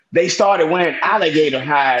they started wearing alligator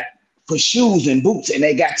hide for shoes and boots, and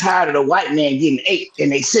they got tired of the white man getting ate,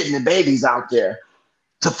 and they sitting the babies out there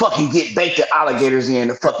to fucking get baked the alligators in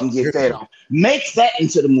to fucking get fed on. Make that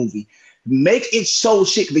into the movie. Make it so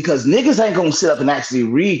shit because niggas ain't gonna sit up and actually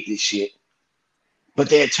read this shit, but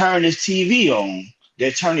they'll turn this TV on,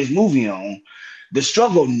 they'll turn this movie on. The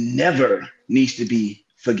struggle never needs to be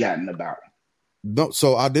forgotten about. No,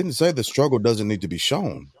 so I didn't say the struggle doesn't need to be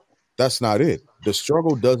shown. That's not it. The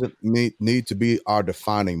struggle doesn't need to be our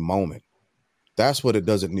defining moment. That's what it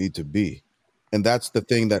doesn't need to be. And that's the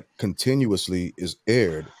thing that continuously is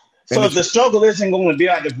aired. So if the struggle isn't going to be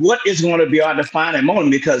what is going to be our defining moment?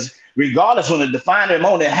 Because regardless, when the defining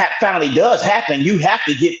moment finally does happen, you have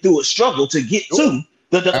to get through a struggle to get to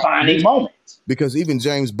the defining moment. Because even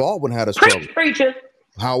James Baldwin had a struggle. Preacher.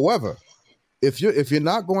 However, if you're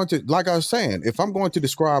not going to, like I was saying, if I'm going to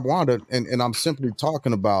describe Wanda and I'm simply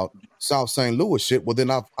talking about South St. Louis shit, well then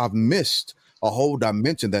I've missed a whole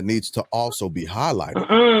dimension that needs to also be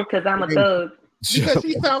highlighted. Because I'm a thug. Because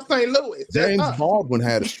she's South St. Louis. James Baldwin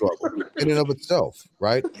had a struggle in and of itself,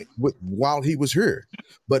 right? While he was here,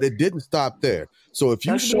 but it didn't stop there. So if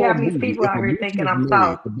you show these people out here thinking I'm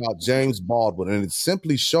South about James Baldwin, and it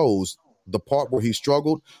simply shows the part where he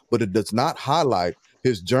struggled, but it does not highlight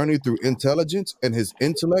his journey through intelligence and his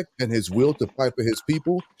intellect and his will to fight for his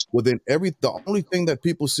people. Well, then the only thing that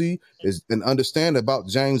people see is and understand about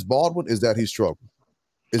James Baldwin is that he struggled.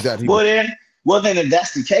 Is that he? Well, then, if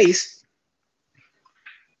that's the case.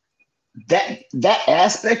 That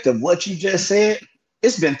aspect of what you just said,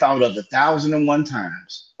 it's been thought of 1,001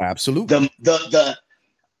 times. Absolutely.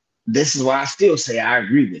 This is why I still say I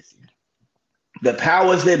agree with you. The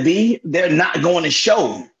powers that be, they're not going to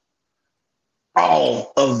show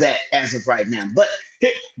all of that as of right now. But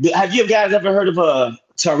have you guys ever heard of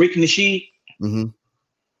Tariq Nasheed? Mm-hmm.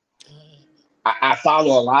 I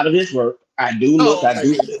follow a lot of his work. I do look.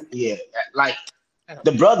 Yeah, like.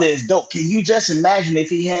 The brother is dope. Can you just imagine if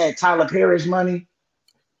he had Tyler Perry's money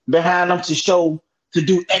behind him to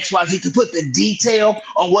do XYZ, to put the detail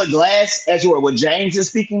on what Glass, what James is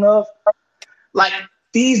speaking of? Like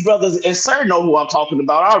these brothers, and Sir know who I'm talking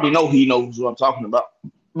about. I already know he knows who I'm talking about.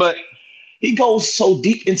 But he goes so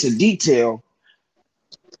deep into detail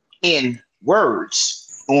in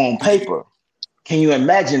words on paper. Can you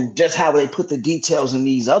imagine just how they put the details in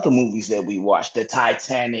these other movies that we watched? The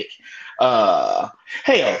Titanic, hell,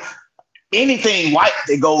 anything white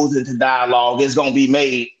that goes into dialogue is going to be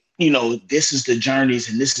made, this is the journeys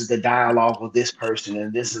and this is the dialogue of this person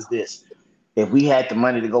and this is this. If we had the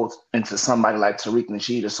money to go into somebody like Tariq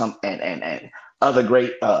Nasheed or some and other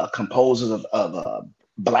great composers of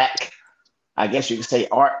black, I guess you could say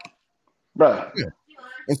art, bro. Yeah.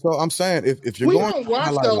 And so I'm saying if you're we going don't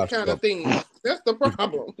watch those kind of things. That's the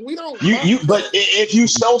problem. We don't. But if you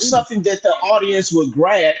show something that the audience would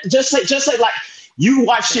grab, just say like you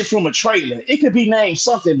watch shit from a trailer. It could be named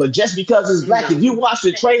something, but just because it's black, if you watch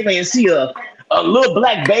the trailer and see a little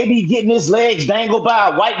black baby getting his legs dangled by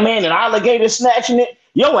a white man and alligator snatching it,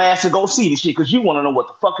 your ass will go see the shit because you want to know what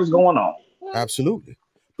the fuck is going on. Absolutely.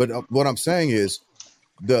 But what I'm saying is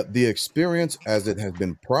the experience as it has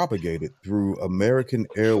been propagated through American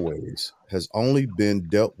Airways has only been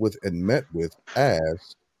dealt with and met with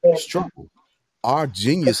as struggle. Our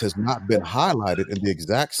genius has not been highlighted in the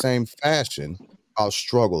exact same fashion our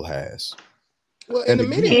struggle has. Well, in a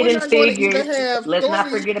minute, we're not going to even have. Let's not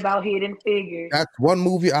forget about Hidden Figures. That's one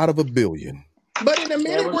movie out of a billion. But in a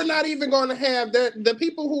minute, we're not even going to have the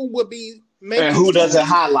people who would be making. And who doesn't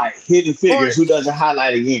highlight Hidden Figures? Who doesn't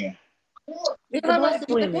highlight again?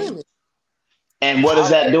 Women. And what is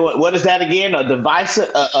that doing? What is that again? A device?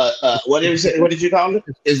 What is it? What did you call it?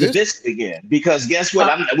 Is the disc again? Because guess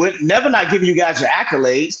what? We're never not giving you guys your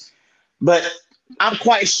accolades, but I'm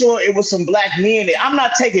quite sure it was some black men. I'm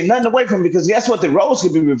not taking nothing away from it because guess what? The roles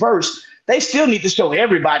could be reversed. They still need to show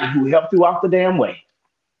everybody who helped throughout the damn way.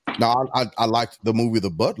 No, I liked the movie The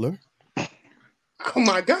Butler. Oh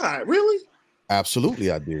my God! Really?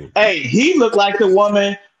 Absolutely, I did. Hey, he looked like the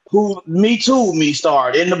woman who Me Too Me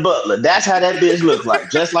starred in The Butler. That's how that bitch looked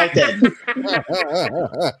like, just like that.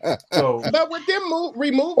 But with them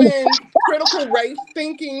removing critical race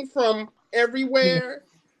thinking from everywhere,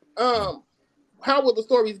 how will the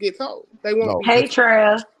stories get told? They won't. Hey,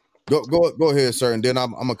 Trav. Go ahead, sir, and then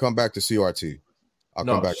I'm gonna come back to CRT. I'll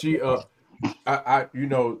come back. I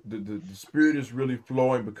the spirit is really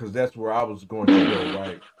flowing because that's where I was going to go,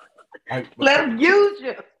 right? Let him use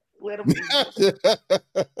you. Let him use you.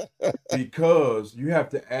 Because you have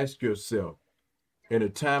to ask yourself, in a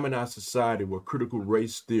time in our society where critical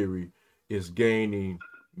race theory is gaining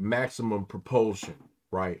maximum propulsion,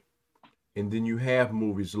 right? And then you have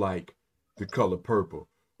movies like The Color Purple,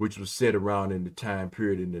 which was set around in the time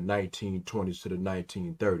period in the 1920s to the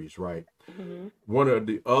 1930s, right? Mm-hmm. One of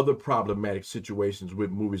the other problematic situations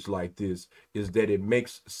with movies like this is that it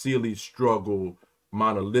makes Seeley's struggle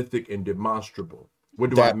monolithic and demonstrable. What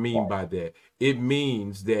do I That mean by that? It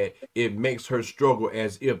means that it makes her struggle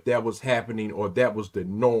as if that was happening or that was the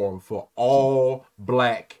norm for all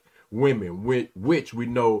black women, which we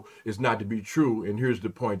know is not to be true. And here's the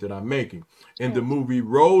point that I'm making. In the movie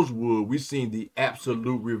Rosewood, we've seen the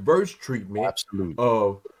absolute reverse treatment absolutely.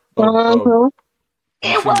 of we've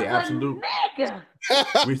It seen was the a absolute nigga.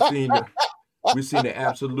 we've seen the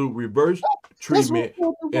absolute reverse treatment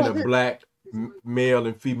in a black male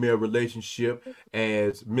and female relationship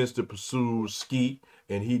as Mr. pursues Skeet,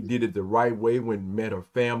 and he did it the right way when met her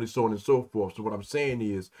family, so on and so forth. So what I'm saying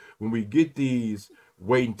is, when we get these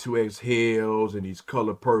waiting to exhales and these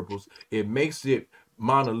color purples, it makes it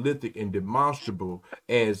monolithic and demonstrable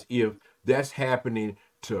as if that's happening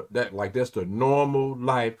to that, like that's the normal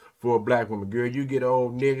life for a black woman. Girl, you get an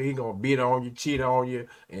old nigga, he gonna beat on you, cheat on you,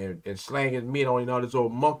 and slang his meat on you, and all this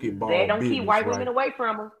old monkey They ball don't keep business, white women right? away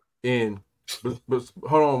from them. And but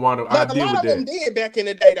hold on, Wanda, I But a deal lot with of them that. did back in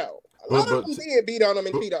the day, though. A lot of But them did beat on them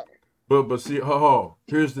and but cheat on them. but see,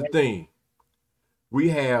 here's the thing. We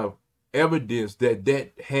have evidence that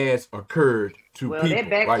that has occurred to Well, that people,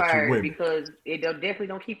 right? To backfired women. because definitely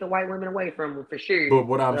don't keep the white women away from them for sure. But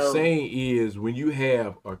what I'm So saying is, when you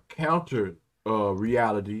have a counter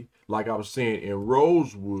reality, like I was saying in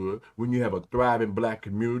Rosewood, when you have a thriving black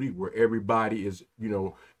community where everybody is,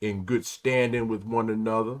 in good standing with one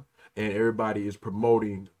another and everybody is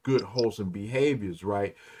promoting good, wholesome behaviors,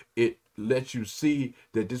 right? It lets you see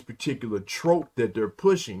that this particular trope that they're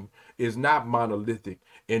pushing is not monolithic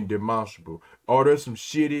and demonstrable. Are there some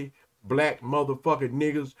shitty black motherfucking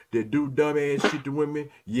niggas that do dumb ass shit to women?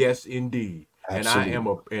 Yes, indeed. And I am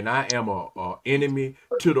Absolutely. a enemy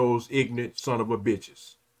to those ignorant son of a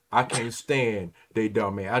bitches. I can't stand they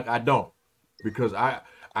dumb man. I don't, because I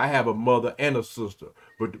have a mother and a sister.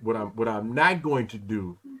 But what I'm not going to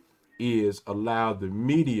do is allow the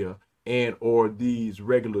media and or these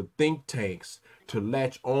regular think tanks to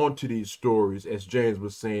latch on to these stories, as James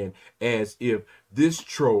was saying, as if this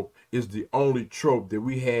trope is the only trope that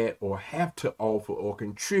we had or have to offer or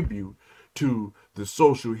contribute to the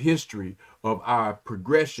social history of our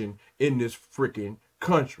progression in this freaking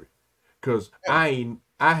country. Cause I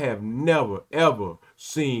have never ever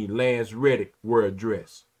seen Lance Reddick wear a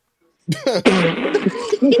dress.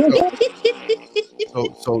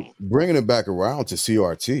 So bringing it back around to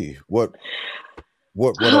CRT, what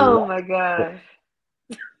oh my gosh.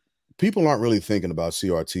 people aren't really thinking about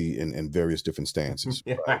CRT in various different stances,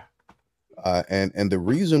 right? And the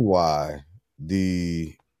reason why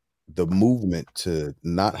the movement to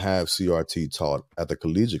not have CRT taught at the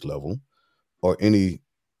collegiate level or any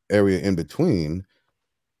area in between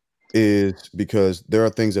is because there are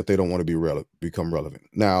things that they don't want to become relevant.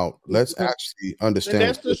 Now, let's actually understand. And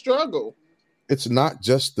that's the struggle. It's not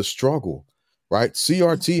just the struggle, right?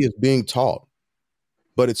 CRT is being taught,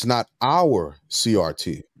 but it's not our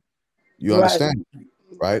CRT. You understand,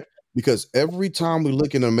 right? Because every time we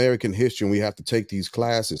look in American history and we have to take these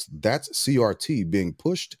classes, that's CRT being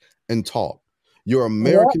pushed and taught. Your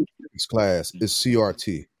American Civics class is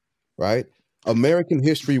CRT, right? American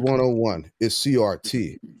History 101 is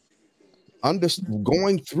CRT.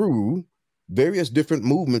 Going through various different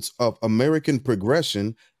movements of American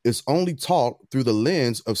progression is only taught through the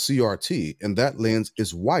lens of CRT, and that lens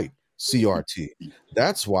is white CRT.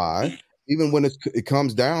 That's why even when it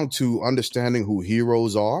comes down to understanding who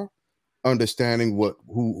heroes are, understanding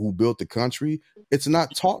who built the country, it's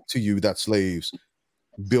not taught to you that slaves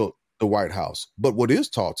built the White House. But what is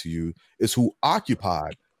taught to you is who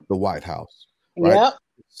occupied the White House, right? Yep.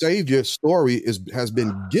 Savior story has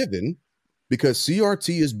been given because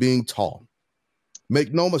CRT is being taught.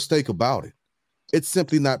 Make no mistake about it. It's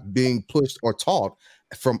simply not being pushed or taught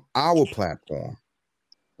from our platform,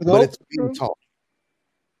 but it's being taught.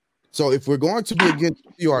 So if we're going to be against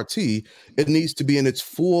CRT, it needs to be in its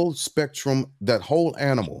full spectrum, that whole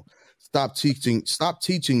animal. Stop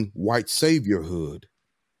teaching white saviorhood,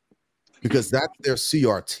 because that's their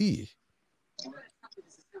CRT.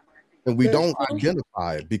 And we don't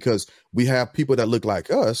identify it because we have people that look like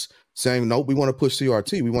us saying, no, we want to push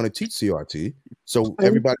CRT. We want to teach CRT. So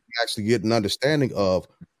everybody can actually get an understanding of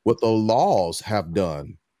what the laws have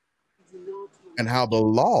done and how the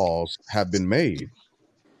laws have been made.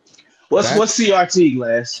 What's CRT,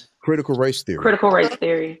 Glass? Critical race theory. Critical race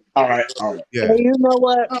theory. All right. Yeah. And you know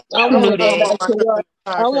what? I want to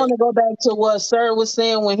go back to what Okay. Sir was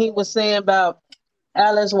saying when he was saying about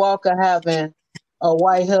Alice Walker having a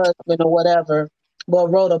white husband or whatever, but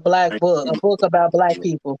wrote a book about black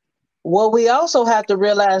people. What we also have to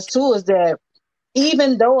realize too is that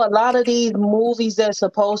even though a lot of these movies that's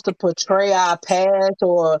supposed to portray our past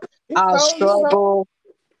or our struggle,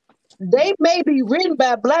 they may be written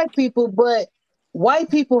by black people, but white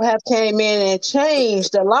people have came in and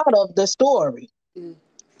changed a lot of the story.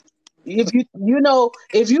 If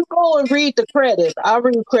if you go and read the credits, I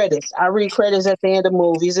read credits. I read credits at the end of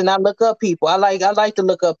movies, and I look up people. I like to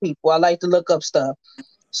look up people. I like to look up stuff.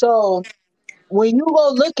 So when you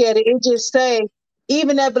go look at it, it just say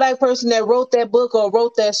even that black person that wrote that book or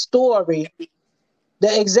wrote that story,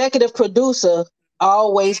 the executive producer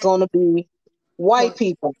always going to be white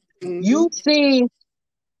people. Mm-hmm. You see,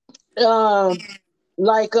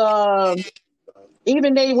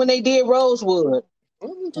 even when they did Rosewood.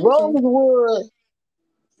 Rosewood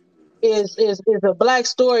is a black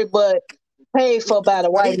story, but paid for by the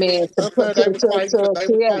white man to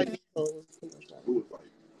create.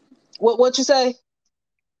 What you say?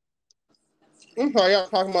 I'm sorry, y'all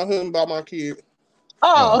talking about him about my kid.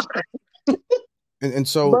 Oh, and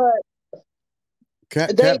so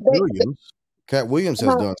Katt Williams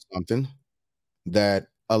has done something that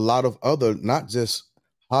a lot of other, not just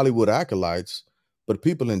Hollywood acolytes, but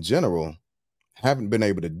people in general haven't been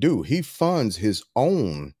able to do. He funds his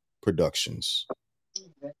own productions,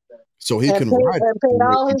 so he can write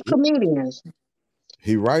all his comedians.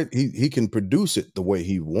 He can produce it the way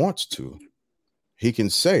he wants to. He can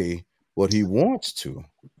say what he wants to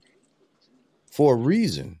for a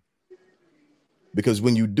reason. Because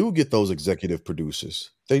when you do get those executive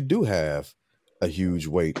producers, they do have a huge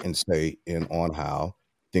weight and say in on how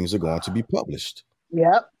things are going to be published.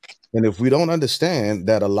 Yep. And if we don't understand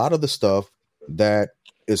that a lot of the stuff that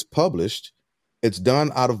is published, it's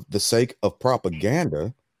done out of the sake of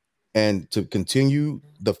propaganda and to continue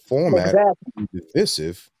the format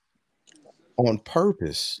divisive on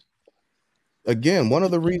purpose. Again, one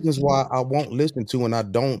of the reasons why I won't listen to and I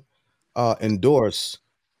don't endorse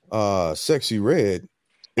Sexy Red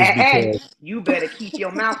is because you better keep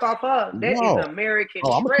your mouth off of that. Is American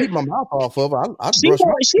I'm gonna keep my mouth off of her. She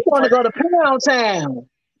want to go to Pound Town.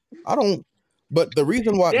 I don't. But the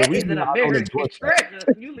reason why I don't endorse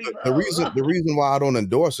the reason why I don't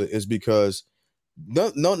endorse it is because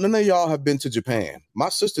none of y'all have been to Japan. My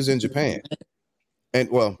sister's in Japan, and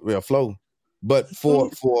Flo. But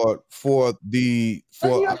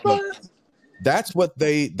that's what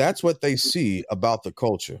they see about the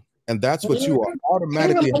culture, and that's what you are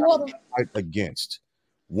automatically have to fight against.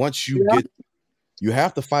 Once you you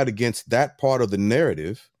have to fight against that part of the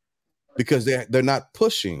narrative because they're not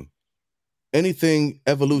pushing anything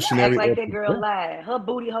evolutionary. Like that girl lied. Her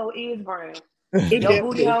booty hole is brown. Your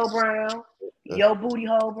booty hole brown. Your booty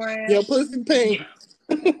hole brown. Your pussy pink.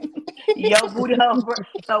 Your booty hole brown.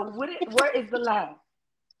 So where is the lie?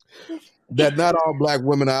 That not all black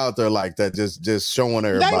women are out there like that, just showing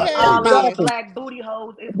everybody. All our black booty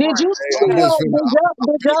holes is Did you see did y'all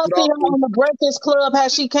see her on the Breakfast Club? How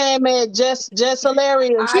she came at Jess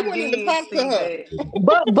Hilarious? She went in to talk to her.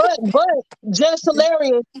 But Jess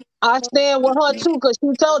Hilarious, I stand with her too, because she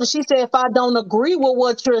told her, she said, if I don't agree with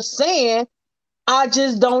what you're saying, I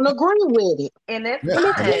just don't agree with it. And that's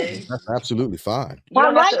fine. That's absolutely fine. I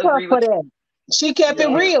like her for that. She kept it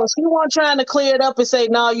real. She wasn't trying to clear it up and say,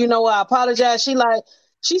 no, I apologize. She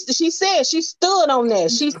said she stood on that.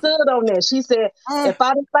 She stood on that. She said, if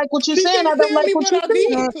I don't like what you're saying, I don't like what you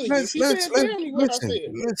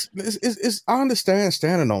said. I understand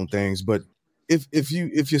standing on things, but if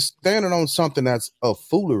you're standing on something that's of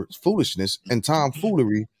foolishness and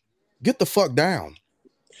tomfoolery, get the fuck down.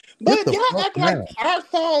 But y'all act like our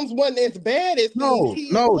songs wasn't as bad as no,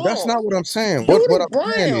 that's not what I'm saying. What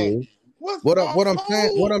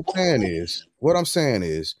I'm saying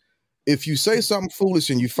is, if you say something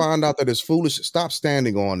foolish and you find out that it's foolish, stop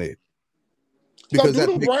standing on it. Because so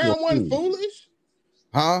Doodle Brown wasn't foolish?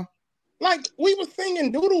 Huh? Like, we were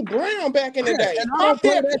singing Doodle Brown back in the day. And I don't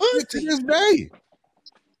play that shit to this day.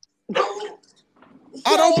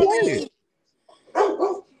 I don't play it.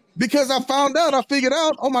 Because I figured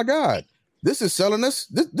out, oh my God, this is selling us.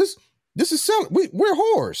 This is selling. We're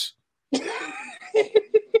whores.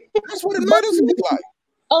 That's what it matters like.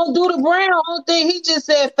 Oh, Doodle Brown, I don't think he just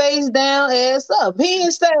said face down, ass up. He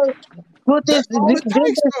didn't say put the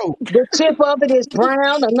tip of it is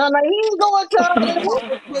brown or nothing. Like, he ain't going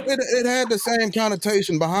to. It had the same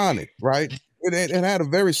connotation behind it, right? It had a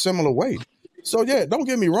very similar weight. So yeah, don't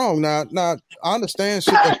get me wrong. Now I understand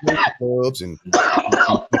shit that's clubs and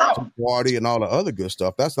party and all the other good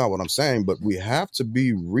stuff. That's not what I'm saying. But we have to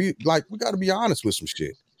be we got to be honest with some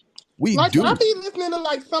shit. We like do. I be listening to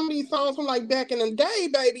like some of these songs from like back in the day,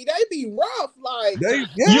 baby. They be rough. Like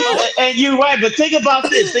You're right, but think about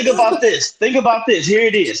this. Think about this. Think about this. Here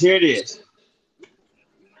it is. Here it is.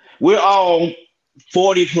 We're all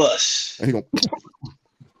 40 plus. And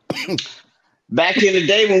he go, Back in the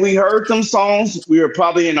day when we heard them songs, we were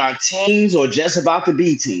probably in our teens or just about to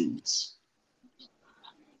be teens.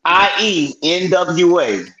 I.e.,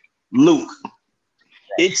 NWA, Luke.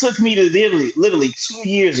 It took me to literally 2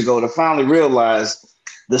 years ago to finally realize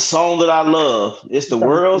the song that I love is the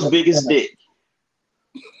world's biggest dick.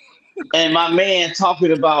 And my man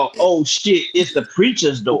talking about, oh shit, it's the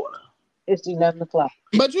preacher's daughter. It's 11 o'clock.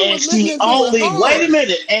 But you And was she listening to only, it wait a hard.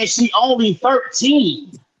 minute, and she only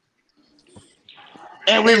 13.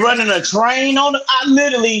 And we're running a train on it.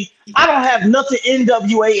 I don't have nothing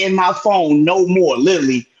NWA in my phone no more,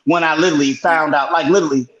 literally, when I literally found out, like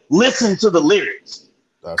literally listen to the lyrics.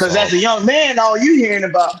 Because as a young man, all you hearing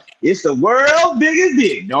about, it's the world's biggest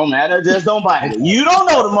dick. Don't matter, just don't bite it. You don't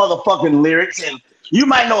know the motherfucking lyrics, and you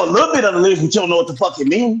might know a little bit of the lyrics, but you don't know what the fuck it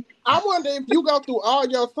mean. I wonder if you go through all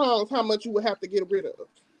your songs, how much you would have to get rid of.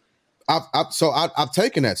 I've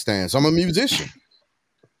taken that stance. I'm a musician.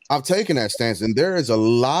 I've taken that stance, and there is a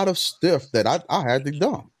lot of stuff that I had to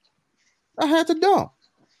dump. I had to dump.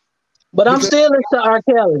 But I'm still into R.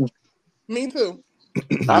 Kelly. Me too.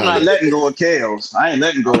 I'm not letting go of Kales. I ain't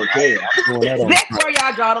letting go of Kales. That's where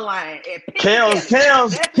y'all draw the line. Kales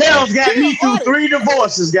got me through 3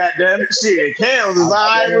 divorces, goddamn it. Shit, Kales is all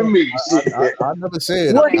right with me. Shit. I never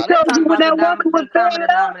said. What he told you when that woman was fed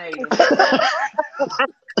up?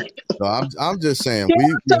 So I'm just saying Yeah, we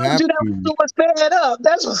I told have you that to. woman was fed up.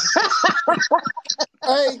 That's what.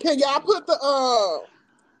 Hey, can y'all put the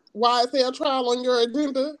YSL trial on your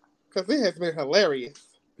agenda? Because it has been hilarious.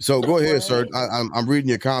 So go ahead, sir. I'm reading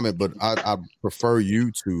your comment, but I prefer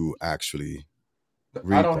you to actually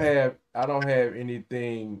read I don't have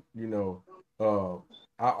anything, I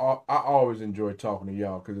always enjoy talking to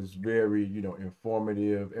y'all because it's very,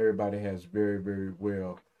 informative. Everybody has very, very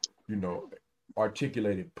well,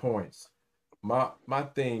 articulated points. My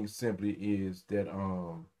thing simply is that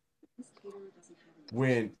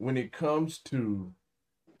when it comes to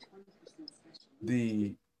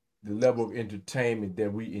the level of entertainment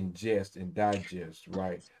that we ingest and digest,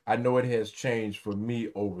 right? I know it has changed for me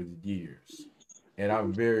over the years, and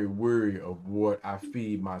I'm very wary of what I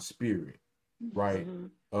feed my spirit, right?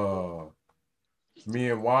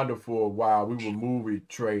 Me and Wanda for a while, we were movie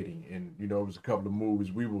trading, and it was a couple of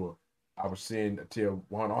movies I was seeing tell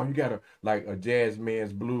Wanda, oh, you gotta like A Jazz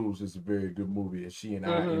Man's Blues is a very good movie, and she and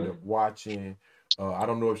I ended up watching. I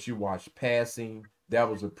don't know if she watched Passing. That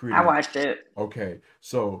was a pretty. I watched it. Okay,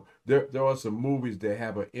 so there are some movies that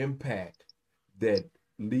have an impact that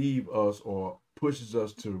leave us or pushes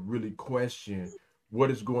us to really question what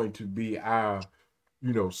is going to be our,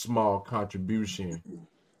 small contribution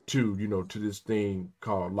to this thing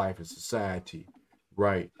called life and society,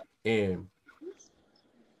 right? And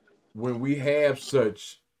when we have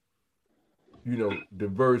such,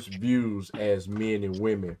 diverse views as men and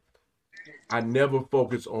women, I never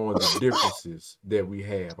focus on the differences that we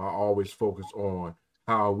have. I always focus on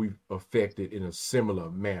how we affected in a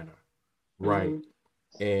similar manner, right?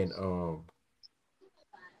 And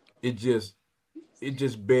it just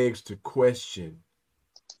begs to question,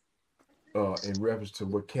 in reference to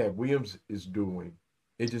what Katt Williams is doing.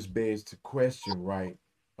 It just begs to question, right?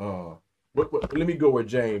 But let me go where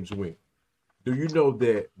James went. Do you know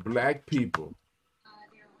that Black people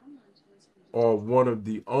are one of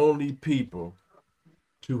the only people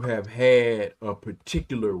to have had a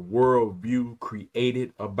particular worldview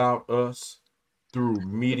created about us through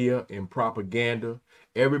media and propaganda?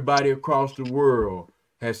 Everybody across the world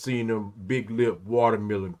has seen them big lip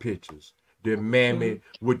watermelon pictures, the mammy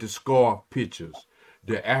with the scarf pictures,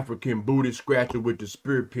 the African booty scratcher with the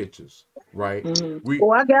spear pictures, right?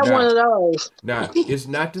 I got one of those. Now, it's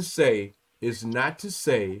not to say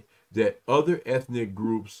that other ethnic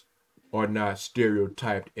groups are not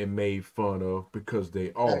stereotyped and made fun of, because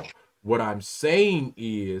they are. What I'm saying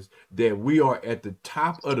is that we are at the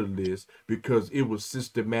top of the list because it was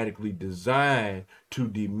systematically designed to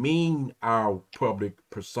demean our public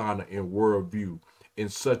persona and worldview in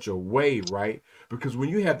such a way, right? Because when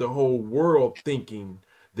you have the whole world thinking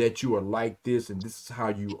that you are like this and this is how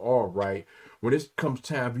you are, right? When it comes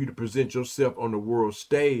time for you to present yourself on the world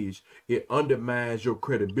stage, it undermines your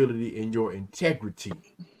credibility and your integrity,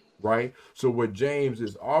 right? So what James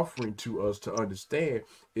is offering to us to understand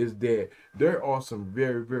is that there are some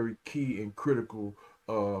very, very key and critical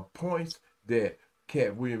points that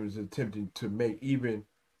Katt Williams is attempting to make, even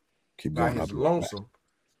by his lonesome,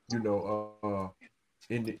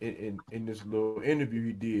 in this little interview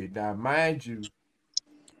he did. Now, mind you,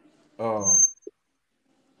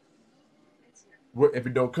 if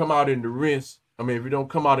it don't come out in the rinse, if it don't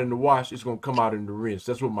come out in the wash, it's gonna come out in the rinse.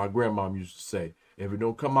 That's what my grandmom used to say. If it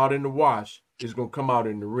don't come out in the wash, it's gonna come out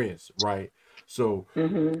in the rinse, right? So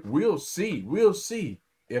we'll see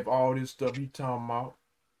if all this stuff he talking about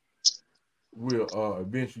will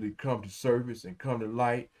eventually come to surface and come to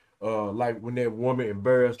light. Like when that woman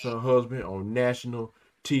embarrassed her husband on national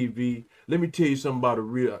TV. Let me tell you something about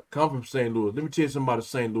come from St. Louis. Let me tell you something about a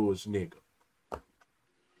St. Louis nigga.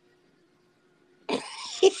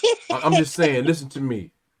 I'm just saying, listen to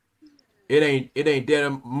me. It ain't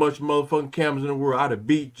that much motherfucking cameras in the world. I'd have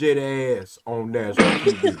beat Jada ass on national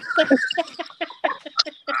TV.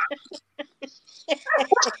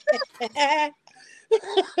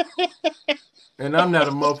 And I'm not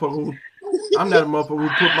a motherfucker who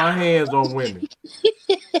put my hands on women.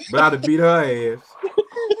 But I'd have beat her ass.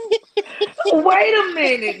 Wait a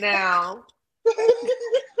minute now.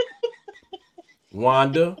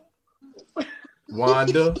 Wanda,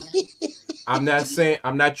 I'm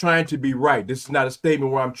not trying to be right. This is not a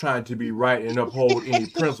statement where I'm trying to be right and uphold any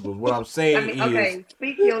principles. What I'm saying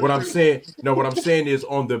what I'm saying is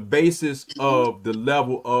on the basis of the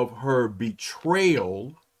level of her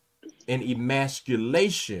betrayal and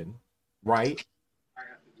emasculation, right?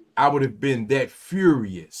 I would have been that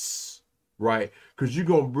furious, right? Because you're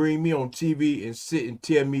going to bring me on TV and sit and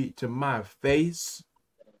tell me to my face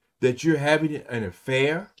that you're having an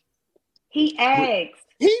affair? He asked.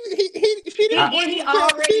 She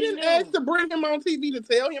didn't ask to bring him on TV to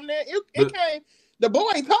tell him that. It came. The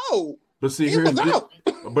boy told. But see, here's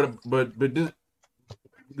but this,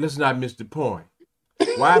 let's not miss the point.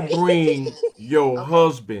 Why bring your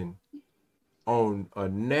husband on a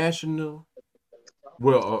national,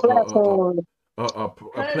 a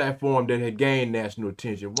platform that had gained national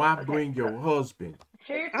attention? Why bring your husband?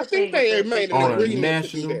 I think they made on a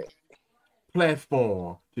national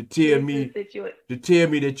platform to tell me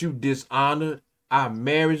that you dishonored our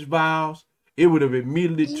marriage vows. It would have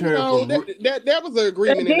immediately turned that was an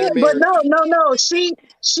agreement. But no. She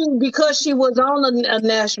because she was on a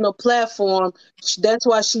national platform. That's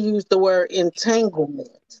why she used the word entanglement.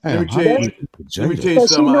 Let me tell you something.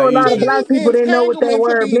 She knew a lot of black people didn't know what that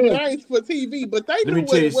word meant. Nice for TV, but they knew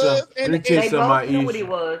what it was. And they both knew what it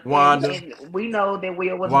was. Wanda, and we know that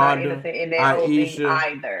Will was not innocent in that whole thing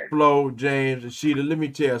either. Flo, James, and Sheila. Let me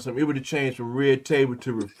tell you something. It would have changed from red table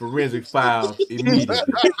to forensic files immediately.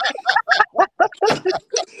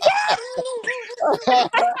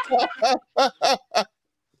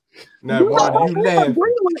 Now, Wanda, you laughing.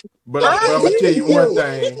 But I'm going to tell you one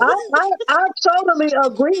thing. I totally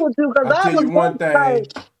agree with you because I was one thing.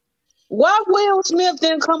 Like, why Will Smith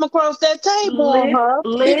didn't come across that table on her?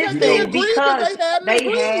 Listen, because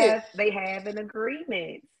they have an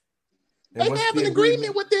agreement. They have an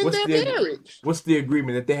agreement within their marriage. What's the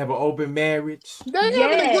agreement? That they have an open marriage? They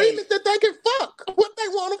have an agreement that they can fuck what they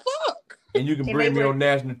want to fuck. And you can bring me on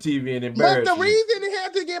national TV and embarrass me. But the reason it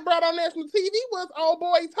had to get brought on national TV was Old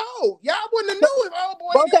Boy told. Y'all wouldn't have knew if Old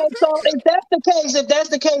Boy Okay, so if that's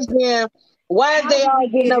the case, then why is they all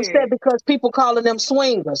getting upset because people calling them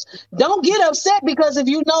swingers? Don't get upset because if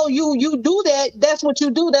you know you do that, that's what you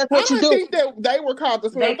do. That's what you do. I think that they were called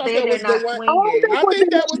the swingers. I think that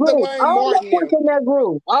was the Dwayne Martin was in that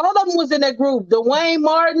group. All of them was in that group. Dwayne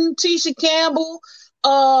Martin, Tisha Campbell,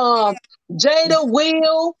 Jada,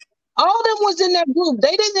 Will. All of them was in that group.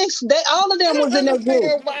 All of them was in that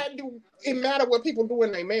group. Why do it matter what people do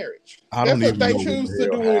in their marriage? That's what they choose to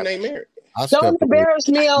do in their marriage. Don't embarrass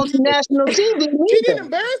me on national TV. She didn't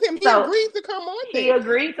embarrass him. He agreed to come on there. He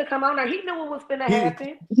agreed to come on there. He knew what was going to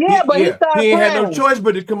happen. Yeah, but he started He ain't crying. had no choice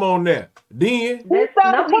but to come on there. Then he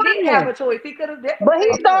didn't have a choice. He could have. But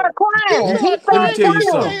he started crying. Let me tell you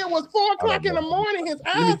something. It was 4:00 in the morning. His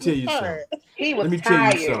eyes was tired. He was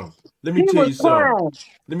tired. tired. Let me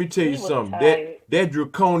tell you something. That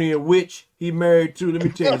draconian witch he married to. Let me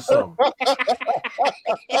tell you something.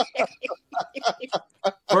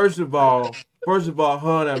 First of all,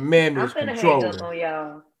 her and Mammy is controlling. Hang up on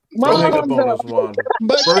y'all. Don't hang up on us, Wanda.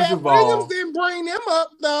 But Katt Williams didn't bring them up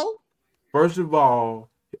though. First of all,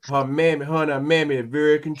 her and Mammy is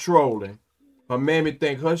very controlling. Her Mammy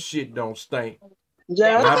think her shit don't stink.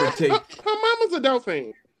 Yeah. Her mama's a dope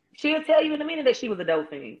fiend. She'll tell you in a minute that she was a dope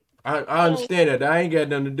fiend. I understand that. I ain't got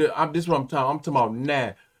nothing to do. This is what I'm talking. I'm talking about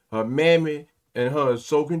now. Her mammy and her is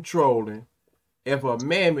so controlling. If her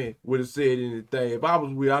mammy would have said anything, if I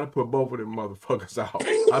was weird, I'd have put both of them motherfuckers out.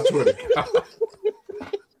 I swear to God.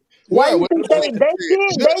 Why you think they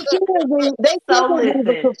kids is confused?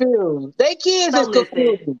 They kids is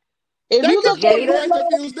confused. If They you look at Jada, ain't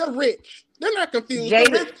confused. They're rich. They're not confused. They're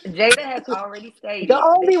Jada, rich. Jada has already the stated that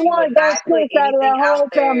only she one would got not put sense out of anything that out whole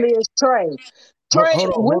there. family is Trey. Trey, Hold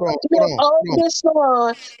on, Will hold on, Smith's hold on. oldest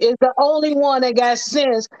son is the only one that got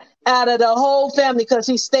sense out of the whole family because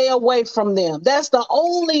he stay away from them. That's the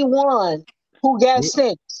only one who got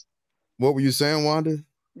sense. What were you saying, Wanda?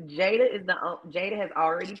 Jada has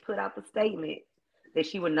already put out the statement that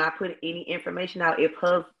she would not put any information out if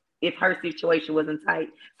her situation wasn't tight.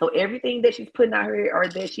 So everything that she's putting out here or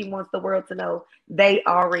that she wants the world to know, they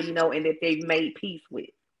already know and that they've made peace with.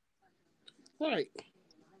 Right.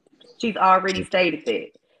 She's already stated that.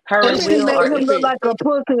 Her And and she Will made are him look like a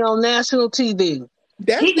pussy on national TV.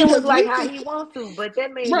 That's he can because look like how Lisa, he wants to, but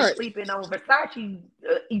that man is right. sleeping on Versace He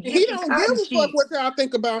Egyptian don't give cotton a fuck sheets what y'all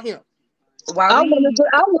think about him. while I we wanted to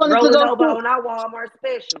rolling go over stick, on our Walmart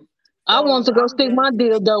special. I wanted So to go I'm stick just my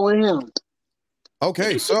dildo with him.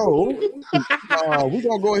 Okay, so we're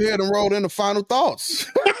gonna go ahead and roll into final thoughts.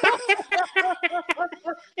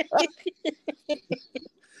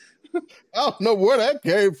 I don't know where that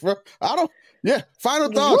came from. Final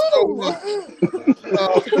thoughts. Woo!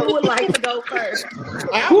 who would like to go first?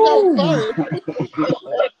 I'll go Woo. first.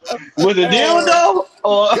 With a Uh, dildo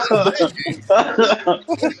or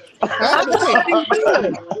I it thought depends. he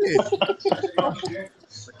did. shit.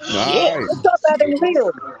 Nice. What's up at him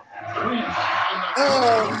here?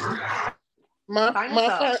 Um, my Final my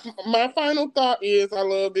thought. my final thought is I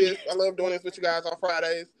love this. I love doing this with you guys on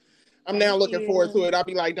Fridays. I'm now Thank looking forward to you. it. I'll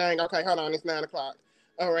be like, dang, okay, hold on, it's 9 o'clock.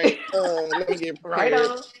 All right, let me get Right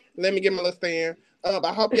prepared. on. Let me get my little stand.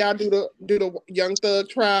 I hope y'all do the Young Thug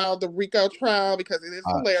trial, the Rico trial, because it is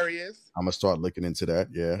hilarious. I'm gonna start looking into that.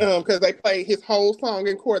 Yeah. Because they played his whole song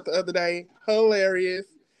in court the other day. Hilarious.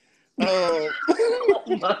 Oh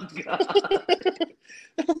my God.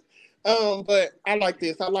 But I like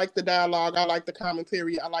this. I like the dialogue. I like the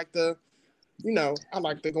commentary. I like the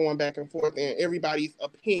going back and forth, and everybody's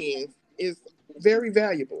opinions is very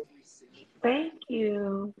valuable. Thank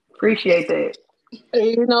you. Appreciate that.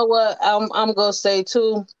 You know what? I'm gonna say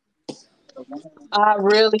too. I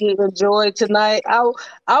really enjoyed tonight. I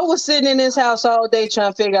was sitting in this house all day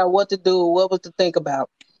trying to figure out what to do, what was to think about.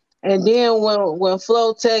 And then when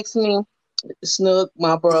Flo texts me, Snook,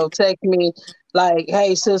 my bro, text me like,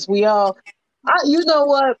 "Hey, sis, you know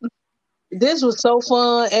what? This was so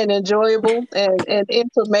fun and enjoyable and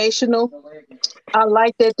informational. I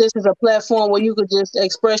like that this is a platform where you could just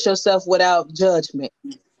express yourself without judgment.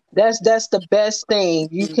 That's the best thing.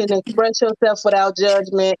 You can express yourself without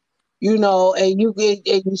judgment, and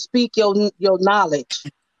you speak your knowledge.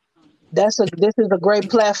 This is a great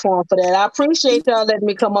platform for that. I appreciate y'all letting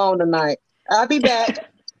me come on tonight. I'll be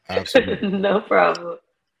back. Absolutely. No problem.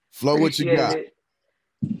 Flo, what you Appreciate got? it.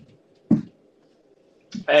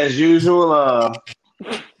 As usual,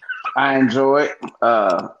 I enjoyed.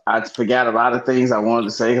 I forgot a lot of things I wanted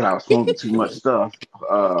to say because I was smoking too much stuff.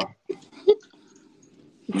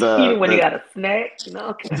 Even when you The got a snack,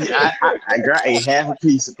 okay. I got a half a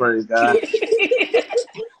piece of praise God.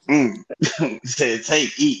 Said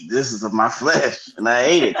take eat. This is of my flesh, and I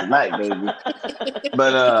ate it tonight, baby.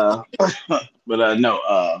 But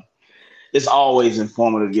no. It's always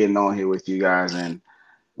informative getting on here with you guys. And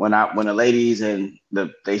when the ladies and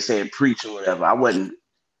they said preach or whatever, I wasn't.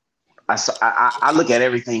 I look at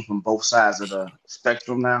everything from both sides of the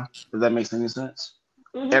spectrum now. If that makes any sense,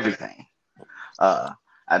 Mhm. everything.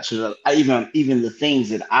 Even the things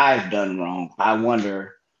that I've done wrong, I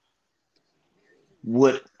wonder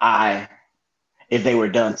would I, if they were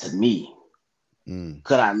done to me,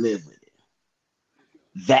 could I live with it?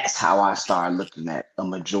 That's how I started looking at a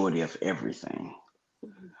majority of everything.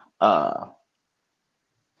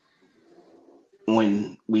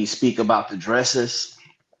 When we speak about the dresses,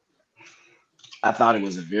 I thought it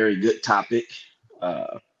was a very good topic.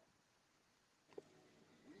 Uh,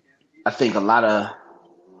 I think I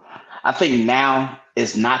think now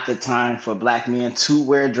is not the time for black men to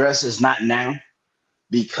wear dresses, not now,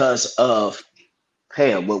 because of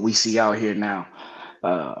hell, what we see out here now.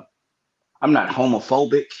 Uh, I'm not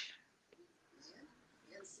homophobic,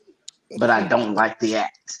 but I don't like the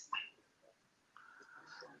act.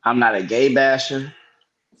 I'm not a gay basher,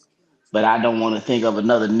 but I don't want to think of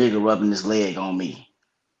another nigga rubbing his leg on me.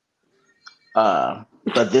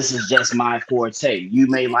 But this is just my forte. You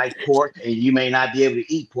may like pork and you may not be able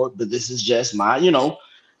to eat pork, but this is just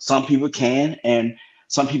some people can and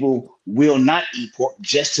some people will not eat pork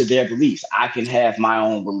just to their beliefs. I can have my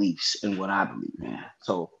own beliefs in what I believe in.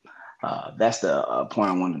 So that's the point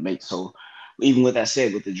I wanted to make. So even with that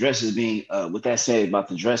said, with that said about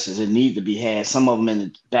the dresses, it need to be had. Some of them in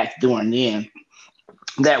the back during then,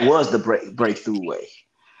 that was the breakthrough way.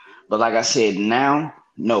 But like I said, now,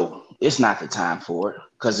 no, it's not the time for it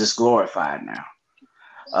because it's glorified now.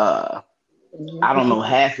 I don't know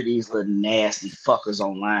half of these little nasty fuckers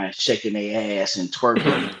online shaking their ass and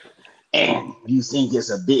twerking, and you think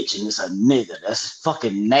it's a bitch and it's a nigga. That's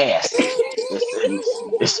fucking nasty.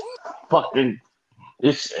 It's fucking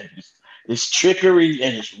it's it's trickery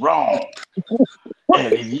and it's wrong.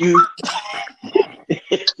 And if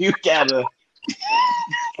you gotta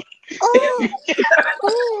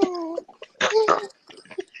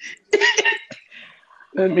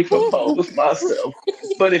let me compose myself.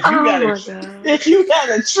 But if you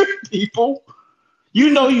gotta trick people, you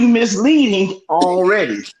know you misleading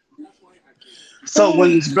already. So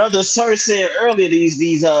when Brother Sir said earlier,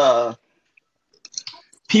 these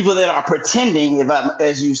people that are pretending,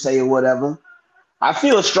 as you say or whatever, I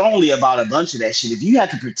feel strongly about a bunch of that shit. If you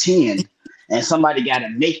have to pretend and somebody got to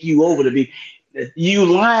make you over to be, you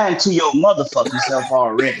lying to your motherfucking self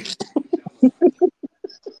already.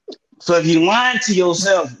 So if you lying to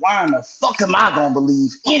yourself, why in the fuck am I gonna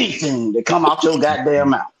believe anything that come out your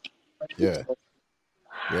goddamn mouth? Yeah.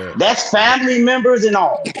 That's family members and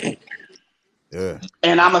all. Yeah.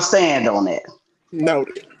 And I'ma stand on that.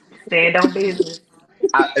 Noted. Stand on business.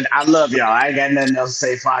 I love y'all. I ain't got nothing else to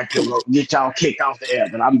say if I can get y'all kicked off the air,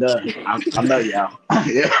 but I'm done. I love y'all.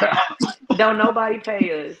 Yeah. Don't nobody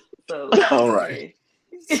pay us. So all right.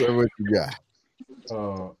 So what you got?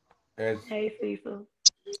 Hey Cecil.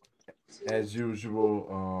 As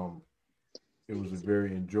usual, it was a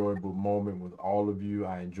very enjoyable moment with all of you.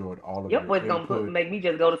 I enjoyed all of Your your voice input. gonna make me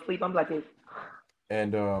just go to sleep. I'm like this.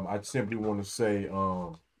 And I simply want to say,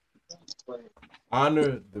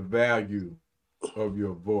 honor the value of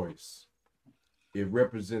your voice. It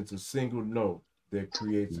represents a single note that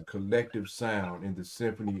creates a collective sound in the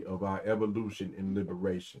symphony of our evolution and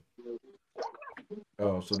liberation.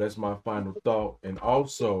 So that's my final thought. And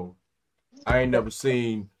also, I ain't never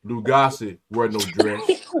seen Lou Gossett wear no dress.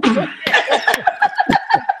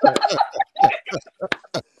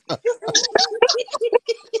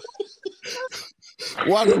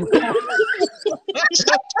 What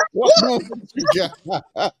you got?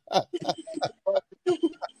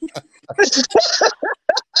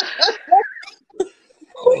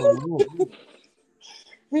 Oh,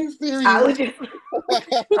 he's serious. I was just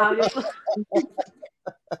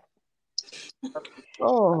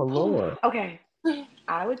oh Lord. Okay.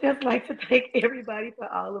 I would just like to thank everybody for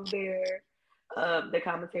all of their the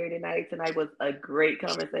commentary tonight. Tonight was a great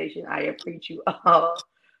conversation. I appreciate you all.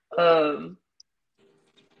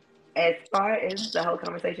 As far as the whole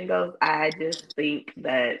conversation goes, I just think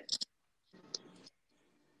that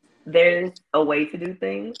there's a way to do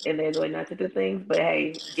things and there's a way not to do things. But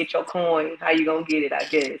hey, get your coin. How you gonna get it? I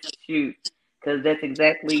guess. Shoot. Because that's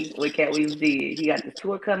exactly what Katt Williams did. He got this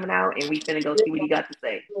tour coming out and we finna go see what he got to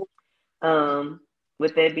say.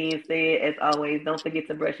 With that being said, as always, don't forget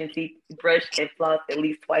to brush and floss at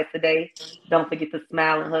least twice a day. Don't forget to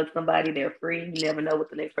smile and hug somebody. They're free. You never know what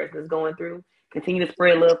the next person is going through. Continue to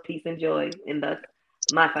spread love, peace, and joy. And that's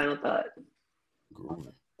my final thought.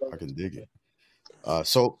 I can dig it.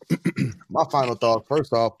 So my final thought,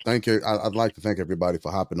 first off, thank you. I'd like to thank everybody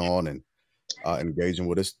for hopping on and engaging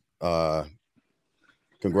with us.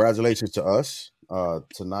 Congratulations to us.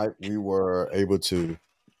 Tonight we were able to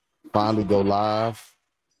finally go live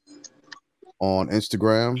on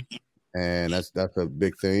Instagram, and that's a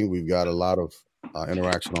big thing. We've got a lot of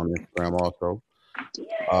interaction on Instagram also.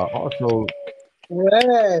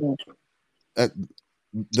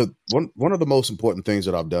 One of the most important things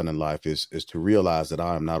that I've done in life is to realize that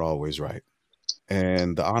I am not always right.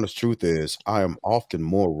 And the honest truth is I am often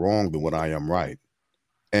more wrong than what I am right.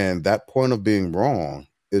 And that point of being wrong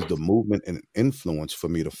is the movement and influence for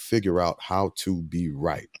me to figure out how to be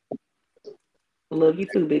right. Love you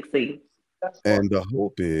too, Big C. And the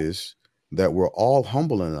hope is that we're all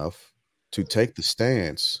humble enough to take the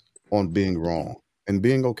stance on being wrong and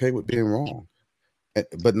being okay with being wrong.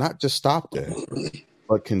 But not just stop there,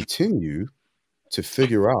 but continue to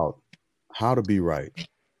figure out how to be right,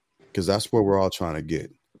 because that's where we're all trying to get.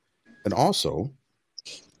 And also,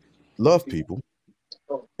 love people.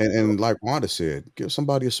 And like Wanda said, give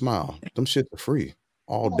somebody a smile. Them shits are free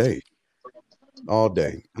all day. All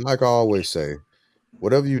day. And like I always say,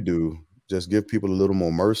 whatever you do, just give people a little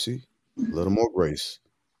more mercy, a little more grace,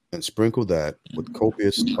 and sprinkle that with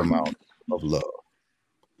copious amount of love.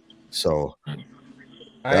 So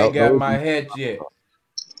I ain't got my hat yet.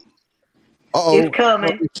 It's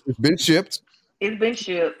coming. It's been shipped. It's been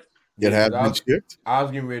shipped. It has been shipped. I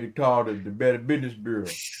was getting ready to call the Better Business Bureau.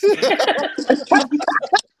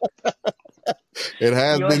 It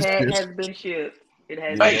has Your been hat shipped. has been shipped. It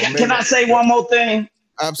has. Hey, can I say one more thing?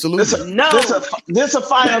 Absolutely. This a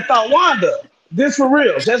final thought, Wanda. This for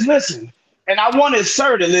real. Just listen. And I wanted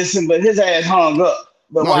Sir to listen, but his ass hung up.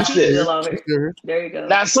 But watch this. There you go.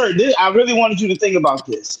 Now, Sir, I really wanted you to think about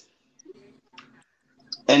this.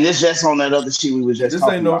 And this just on that other shit we was just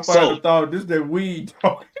talking about. This ain't no final thought. This that weed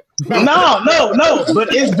talking. No.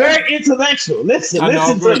 But it's very intellectual. Listen to me.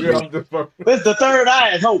 This the third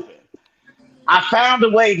eye is open. I found a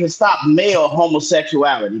way to stop male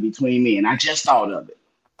homosexuality between men. I just thought of it.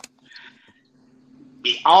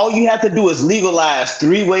 All you have to do is legalize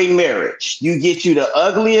 3-way marriage. You get you the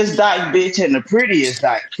ugliest dyke bitch and the prettiest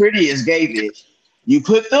gay bitch. You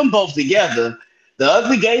put them both together. The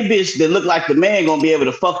ugly gay bitch that look like the man gonna be able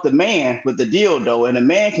to fuck the man with the dildo, and the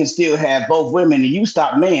man can still have both women, and you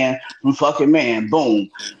stop man from fucking man. Boom.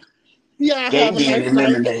 Yeah, gay men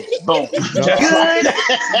eliminated. Boom. Good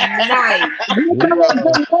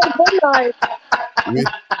night.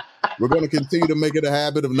 We're going to continue to make it a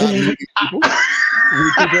habit of not meeting people.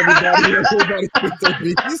 We think everybody thinks their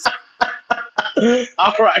bees.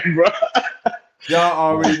 All right, bro. Y'all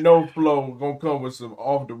already know Flo gonna come with some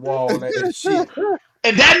off the wall and shit.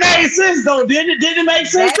 And that made sense, though. Didn't it make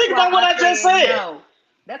sense? Think about what I just said. No.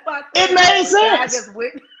 That's why it made sense.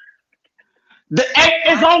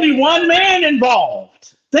 It's only one man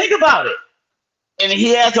involved. Think about it. And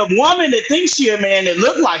he has a woman that thinks she a man that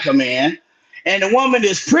look like a man, and the woman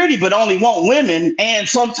is pretty but only want women, and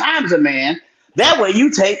sometimes a man. That way you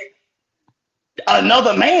take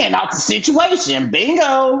another man out the situation.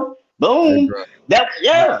 Bingo. Boom.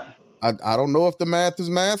 I don't know if the math is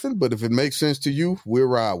mathing, but if it makes sense to you, we'll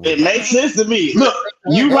ride with it. It makes sense to me. Look,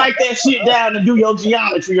 you write that shit down and do your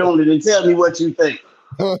geometry on it and tell me what you think.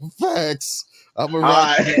 Facts. I'm going to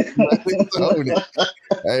write it.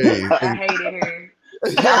 Hey. I hate it here.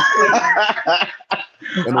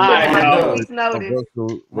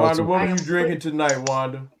 Wanda, what were you drinking tonight,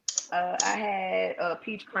 Wanda? I had a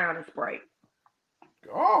peach crown and Sprite.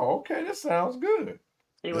 Oh, okay. That sounds good.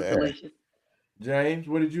 It was delicious. James,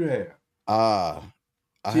 what did you have? I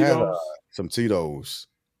had some Tito's.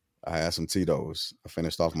 I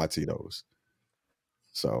finished off my Tito's.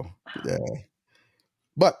 So, yeah.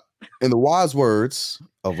 But in the wise words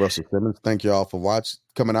of Russell Simmons, thank y'all for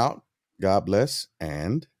coming out. God bless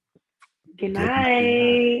and good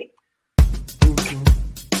night.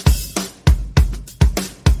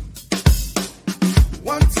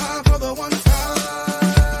 One time for the one time.